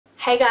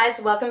Hey guys,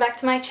 welcome back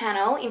to my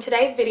channel. In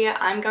today's video,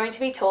 I'm going to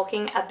be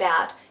talking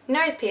about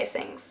nose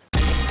piercings.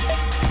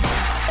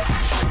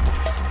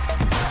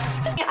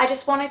 I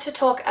just wanted to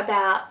talk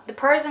about the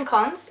pros and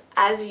cons,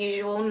 as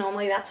usual.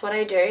 Normally that's what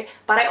I do,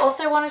 but I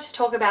also wanted to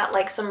talk about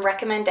like some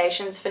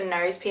recommendations for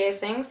nose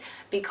piercings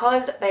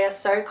because they are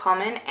so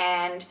common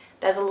and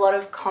there's a lot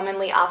of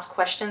commonly asked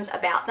questions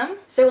about them.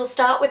 So we'll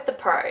start with the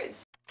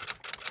pros.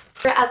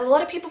 As a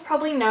lot of people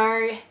probably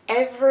know,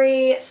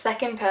 every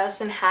second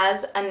person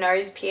has a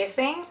nose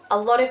piercing. A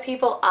lot of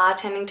people are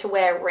tending to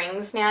wear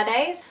rings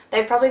nowadays.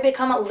 They've probably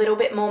become a little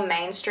bit more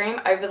mainstream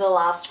over the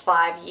last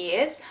 5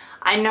 years.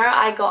 I know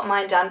I got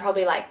mine done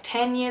probably like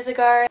 10 years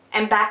ago,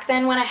 and back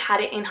then when I had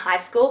it in high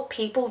school,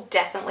 people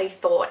definitely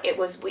thought it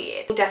was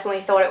weird.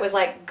 Definitely thought it was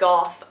like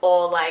goth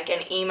or like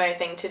an emo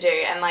thing to do,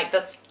 and like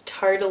that's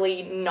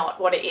totally not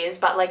what it is,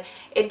 but like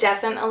it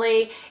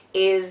definitely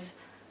is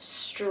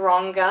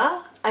stronger,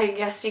 I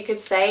guess you could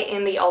say,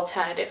 in the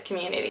alternative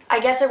community. I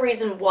guess a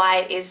reason why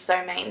it is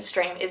so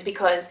mainstream is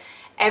because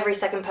every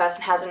second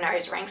person has a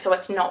nose ring, so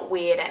it's not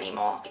weird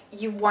anymore.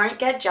 You won't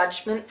get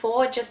judgment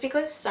for it just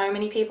because so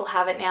many people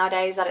have it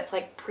nowadays that it's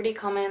like pretty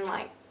common,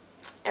 like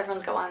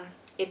everyone's got one,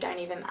 it don't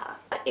even matter.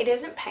 It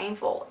isn't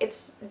painful.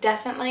 It's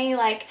definitely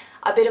like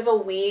a bit of a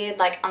weird,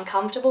 like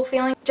uncomfortable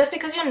feeling. Just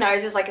because your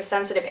nose is like a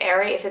sensitive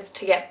area, if it's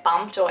to get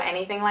bumped or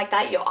anything like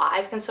that, your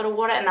eyes can sort of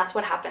water, and that's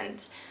what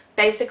happens.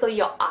 Basically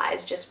your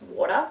eyes just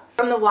water.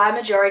 From the wide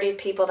majority of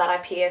people that I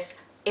pierce,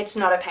 it's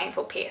not a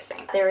painful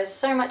piercing. There is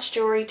so much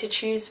jewelry to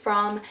choose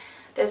from.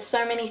 There's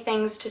so many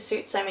things to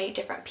suit so many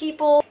different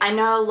people. I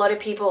know a lot of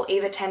people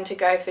either tend to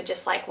go for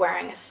just like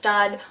wearing a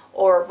stud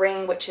or a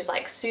ring, which is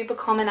like super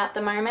common at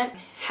the moment.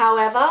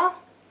 However,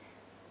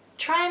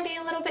 try and be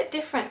a little bit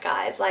different,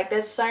 guys. Like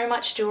there's so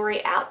much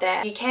jewelry out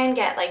there. You can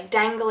get like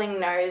dangling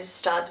nose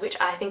studs, which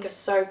I think are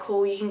so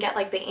cool. You can get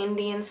like the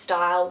Indian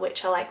style,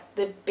 which are like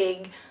the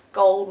big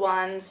gold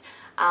ones,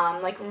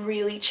 like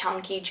really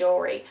chunky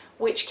jewelry,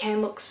 which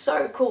can look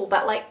so cool,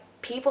 but like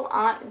people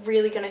aren't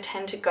really going to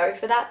tend to go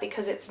for that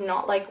because it's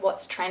not like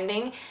what's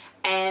trending,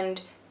 and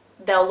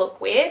they'll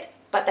look weird,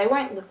 but they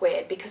won't look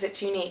weird because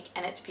it's unique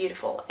and it's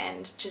beautiful,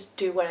 and just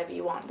do whatever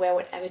you want, wear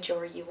whatever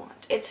jewelry you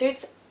want. It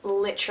suits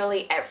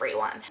literally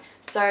everyone,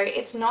 so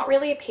it's not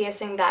really a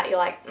piercing that you're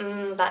like,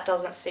 that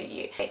doesn't suit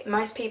you.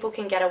 Most people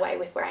can get away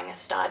with wearing a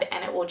stud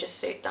and it will just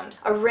suit them.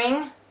 A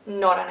ring,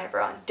 not on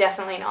everyone,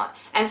 definitely not.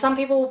 And some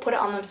people will put it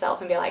on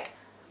themselves and be like,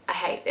 I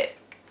hate this.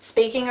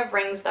 Speaking of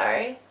rings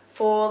though,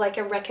 for like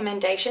a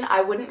recommendation,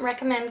 I wouldn't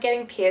recommend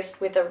getting pierced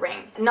with a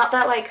ring. Not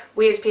that like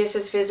we as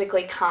piercers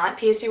physically can't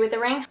pierce you with a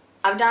ring.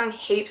 I've done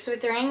heaps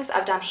with rings,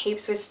 I've done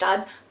heaps with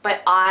studs,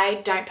 but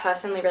I don't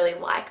personally really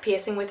like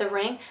piercing with a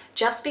ring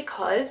just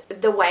because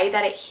the way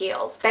that it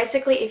heals.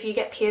 Basically, if you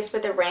get pierced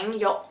with a ring,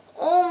 you're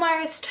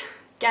almost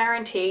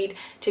guaranteed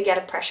to get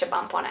a pressure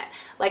bump on it.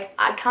 Like,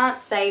 I can't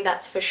say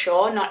that's for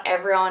sure, not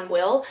everyone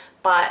will,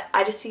 but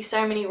I just see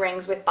so many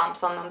rings with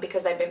bumps on them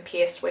because they've been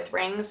pierced with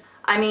rings.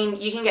 I mean,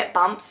 you can get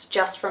bumps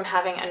just from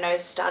having a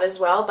nose stud as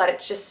well, but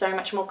it's just so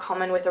much more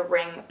common with a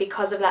ring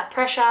because of that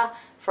pressure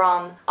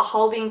from a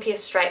hole being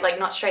pierced straight, like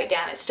not straight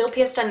down. It's still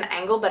pierced at an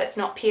angle, but it's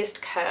not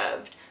pierced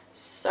curved.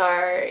 So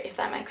if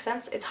that makes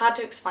sense, it's hard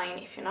to explain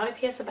if you're not a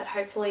piercer, but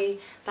hopefully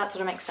that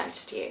sort of makes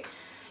sense to you.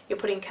 You're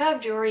putting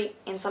curved jewelry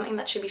in something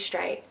that should be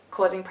straight,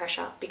 causing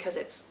pressure because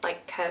it's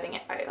like curving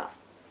it over.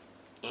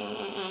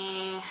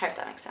 Hope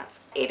that makes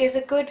sense. It is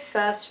a good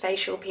first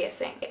facial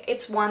piercing.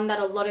 It's one that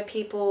a lot of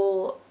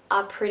people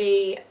are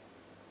pretty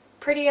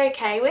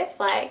okay with.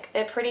 Like,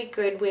 they're pretty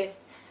good with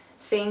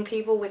seeing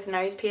people with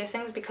nose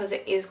piercings because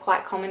it is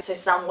quite common. So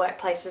some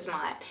workplaces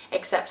might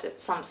accept it,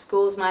 some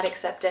schools might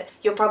accept it.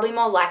 You're probably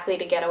more likely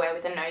to get away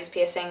with a nose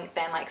piercing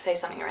than like say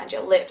something around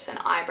your lips and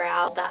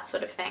eyebrow, that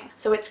sort of thing.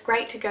 So it's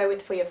great to go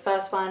with for your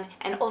first one,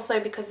 and also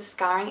because the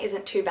scarring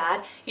isn't too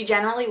bad, you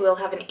generally will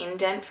have an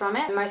indent from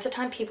it. Most of the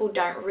time people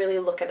don't really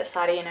look at the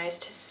side of your nose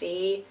to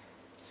see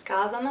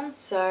scars on them,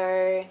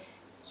 so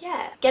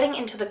yeah. Getting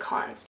into the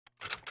cons.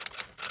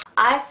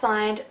 I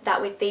find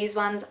that with these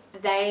ones,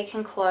 they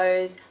can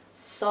close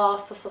so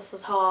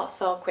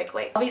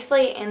quickly.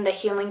 Obviously in the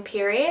healing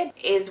period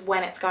is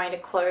when it's going to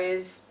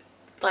close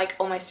like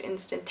almost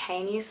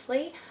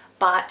instantaneously,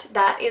 but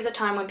that is a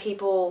time when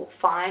people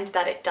find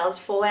that it does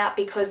fall out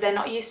because they're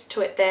not used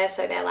to it there,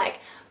 so they're like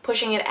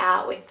pushing it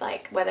out with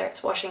like whether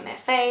it's washing their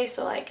face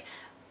or like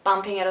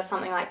bumping it or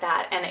something like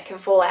that, and it can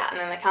fall out and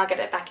then they can't get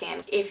it back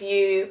in. If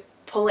you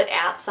pull it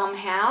out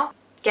somehow,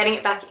 getting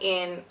it back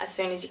in as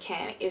soon as you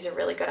can is a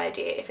really good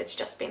idea if it's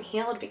just been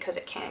healed because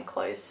it can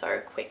close so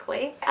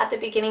quickly. At the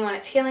beginning when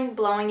it's healing,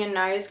 blowing your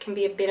nose can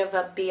be a bit of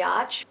a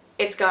biatch.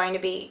 It's going to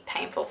be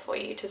painful for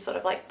you to sort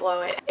of like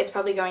blow it. It's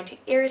probably going to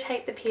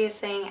irritate the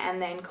piercing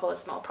and then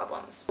cause more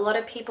problems. A lot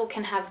of people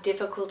can have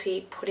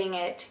difficulty putting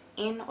it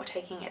in or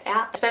taking it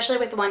out, especially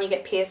with the one you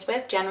get pierced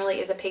with, generally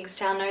is a pig's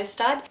tail nose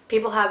stud.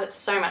 People have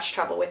so much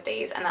trouble with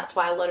these, and that's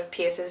why a lot of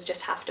piercers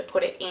just have to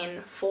put it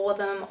in for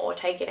them or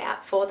take it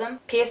out for them.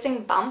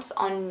 Piercing bumps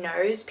on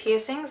nose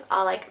piercings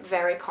are like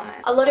very common.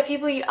 A lot of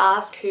people you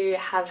ask who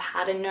have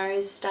had a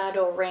nose stud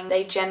or ring,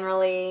 they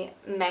generally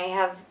may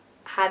have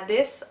had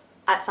this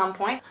at some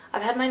point.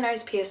 I've had my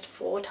nose pierced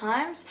 4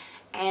 times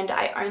and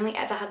I only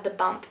ever had the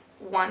bump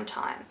 1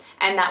 time,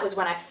 and that was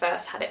when I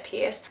first had it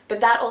pierced. But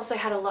that also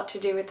had a lot to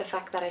do with the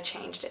fact that I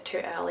changed it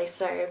too early,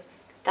 so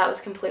that was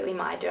completely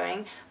my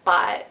doing.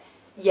 But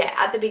yeah,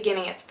 at the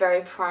beginning it's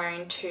very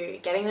prone to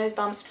getting those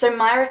bumps. So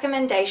my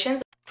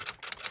recommendations,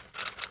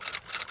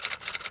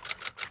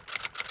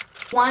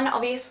 one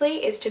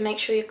obviously is to make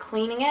sure you're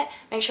cleaning it.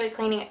 Make sure you're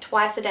cleaning it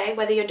twice a day,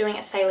 whether you're doing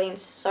a saline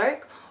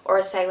soak or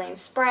a saline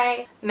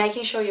spray.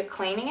 Making sure you're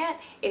cleaning it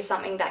is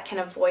something that can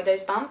avoid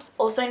those bumps.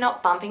 Also,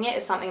 not bumping it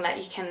is something that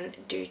you can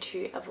do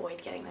to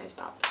avoid getting those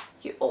bumps.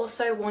 You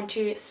also want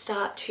to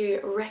start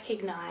to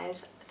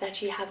recognize that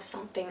you have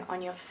something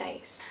on your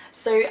face.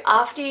 So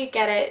after you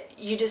get it,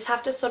 you just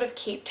have to sort of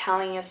keep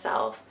telling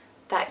yourself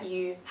that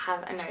you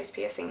have a nose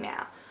piercing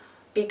now.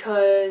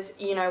 Because,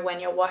 you know, when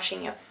you're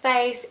washing your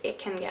face, it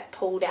can get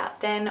pulled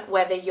out then.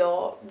 Whether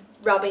you're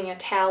rubbing your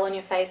towel on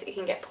your face, it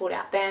can get pulled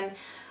out then.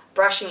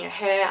 Brushing your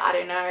hair, I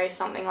don't know,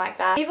 something like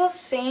that. People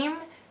seem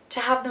to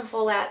have them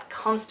fall out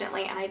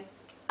constantly, and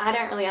I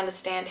don't really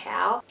understand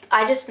how.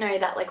 I just know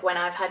that like when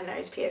I've had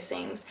nose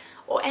piercings,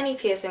 or any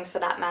piercings for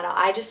that matter,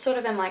 I just sort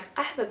of am like,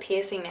 I have a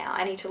piercing now,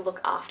 I need to look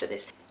after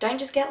this. Don't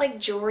just get like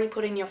jewelry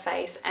put in your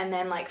face and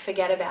then like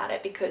forget about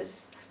it,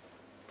 because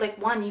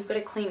like 1, you've got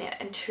to clean it,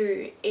 and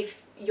 2,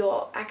 if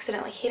you're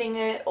accidentally hitting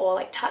it or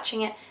like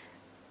touching it,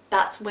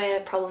 that's where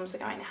problems are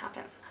going to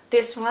happen.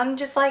 This one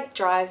just like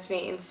drives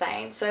me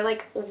insane. So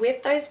like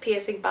with those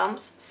piercing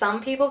bumps, some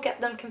people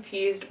get them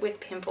confused with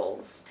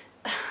pimples.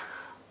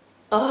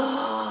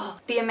 Oh,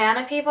 the amount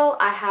of people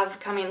I have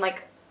come in,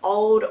 like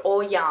old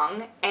or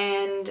young,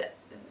 and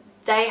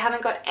they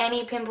haven't got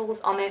any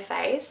pimples on their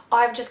face. Oh,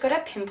 I've just got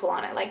a pimple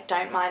on it, like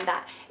don't mind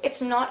that.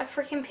 It's not a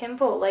freaking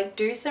pimple. Like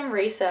do some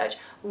research,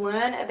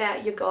 learn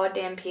about your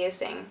goddamn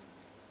piercing.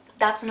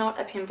 That's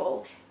not a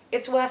pimple.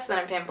 It's worse than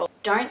a pimple.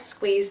 Don't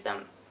squeeze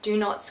them. Do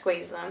not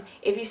squeeze them.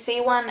 If you see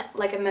one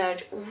like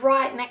emerge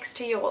right next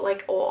to your,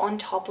 like, or on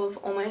top of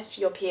almost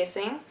your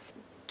piercing,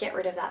 get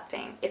rid of that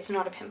thing. It's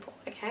not a pimple,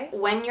 okay?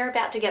 When you're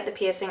about to get the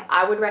piercing,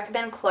 I would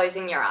recommend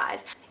closing your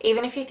eyes.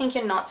 Even if you think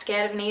you're not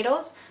scared of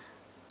needles,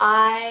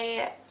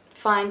 I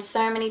find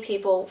so many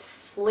people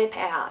flip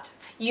out.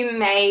 You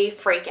may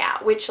freak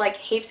out, which like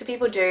heaps of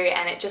people do,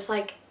 and it just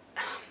like,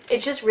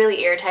 it's just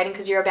really irritating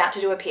because you're about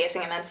to do a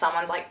piercing and then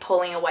someone's like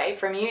pulling away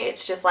from you.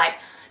 It's just like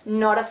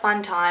not a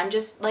fun time.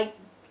 Just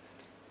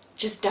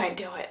don't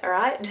do it,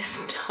 alright?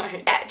 Just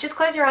don't. Yeah, just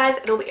close your eyes,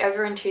 it'll be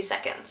over in 2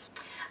 seconds.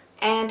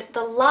 And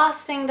the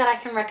last thing that I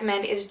can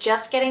recommend is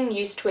just getting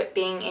used to it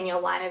being in your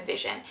line of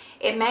vision.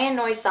 It may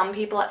annoy some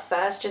people at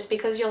first just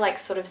because you'll like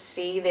sort of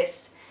see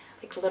this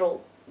like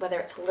little, whether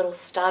it's a little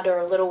stud or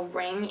a little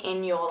ring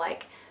in your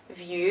like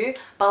view,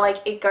 but like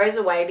it goes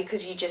away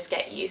because you just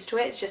get used to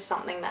it. It's just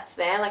something that's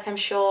there. Like I'm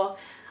sure,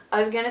 I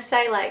was gonna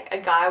say like a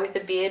guy with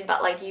a beard,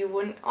 but like you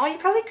wouldn't, oh you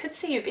probably could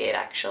see your beard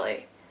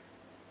actually.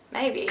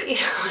 Maybe,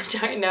 I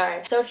don't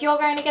know. So if you're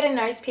going to get a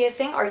nose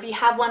piercing, or if you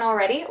have one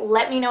already,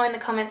 let me know in the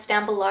comments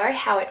down below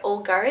how it all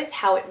goes,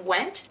 how it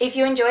went. If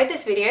you enjoyed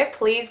this video,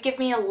 please give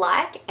me a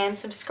like and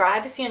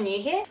subscribe if you're new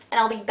here, and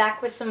I'll be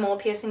back with some more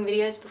piercing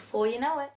videos before you know it.